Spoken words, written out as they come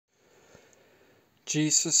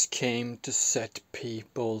Jesus came to set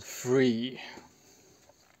people free.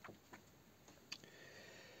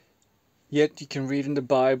 Yet you can read in the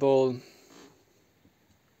Bible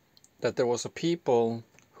that there was a people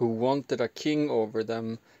who wanted a king over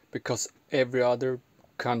them because every other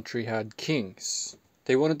country had kings.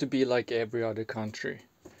 They wanted to be like every other country.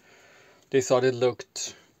 They thought it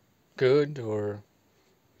looked good, or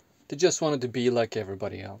they just wanted to be like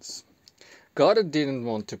everybody else. God didn't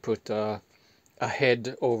want to put a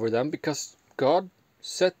head over them because God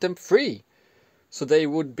set them free. So they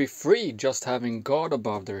would be free just having God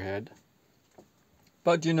above their head.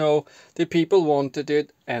 But you know, the people wanted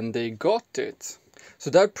it and they got it. So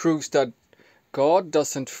that proves that God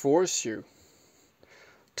doesn't force you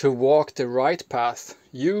to walk the right path.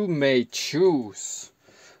 You may choose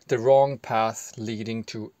the wrong path leading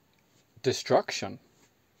to destruction.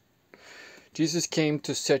 Jesus came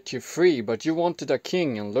to set you free, but you wanted a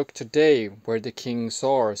king, and look today where the kings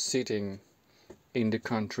are sitting in the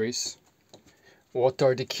countries. What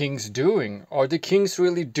are the kings doing? Are the kings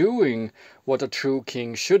really doing what a true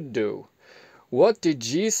king should do? What did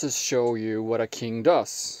Jesus show you what a king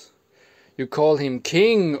does? You call him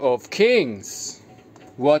King of Kings.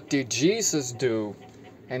 What did Jesus do?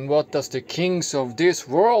 And what does the kings of this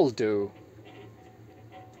world do?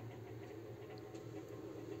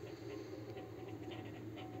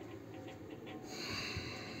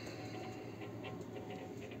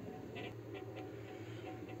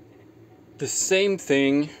 The same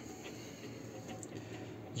thing.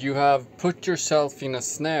 You have put yourself in a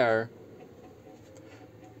snare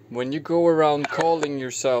when you go around calling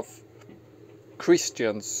yourself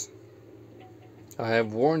Christians. I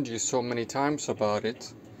have warned you so many times about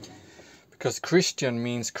it, because Christian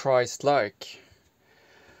means Christ-like.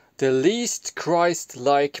 The least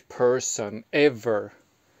Christ-like person ever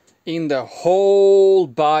in the whole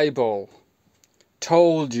Bible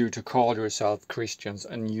told you to call yourself Christians,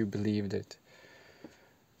 and you believed it.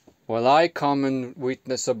 Well, I come and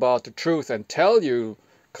witness about the truth and tell you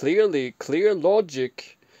clearly, clear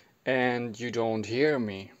logic, and you don't hear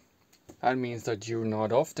me. That means that you're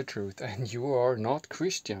not of the truth, and you are not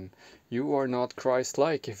Christian. You are not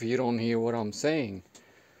Christ-like if you don't hear what I'm saying.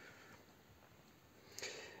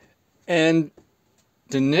 And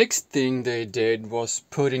the next thing they did was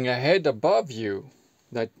putting a head above you,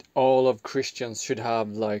 that all of Christians should have,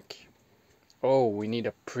 like, oh, we need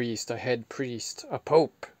a priest, a head priest, a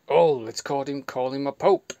pope. Oh, let's call him a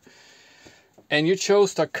pope. And you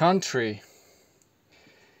chose a country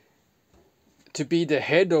to be the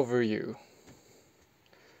head over you.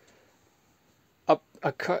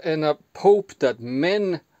 And a pope that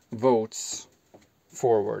men votes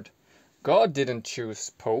forward. God didn't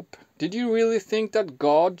choose pope. Did you really think that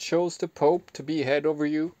God chose the pope to be head over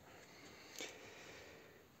you?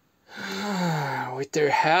 With their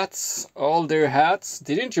hats, all their hats.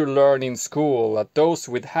 Didn't you learn in school that those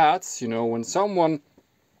with hats, you know, when someone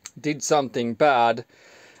did something bad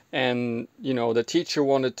and, you know, the teacher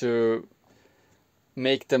wanted to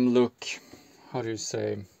make them look, how do you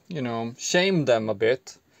say, you know, shame them a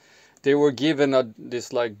bit, they were given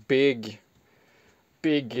this like big,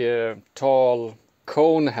 tall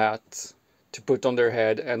cone hat to put on their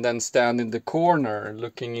head and then stand in the corner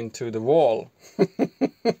looking into the wall.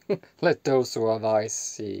 Let those who have eyes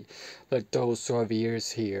see, let those who have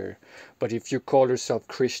ears hear. But if you call yourself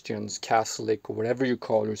Christians, Catholic, or whatever you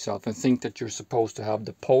call yourself, and think that you're supposed to have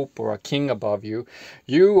the Pope or a king above you,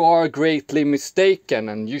 you are greatly mistaken,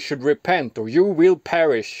 and you should repent or you will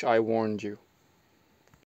perish, I warned you.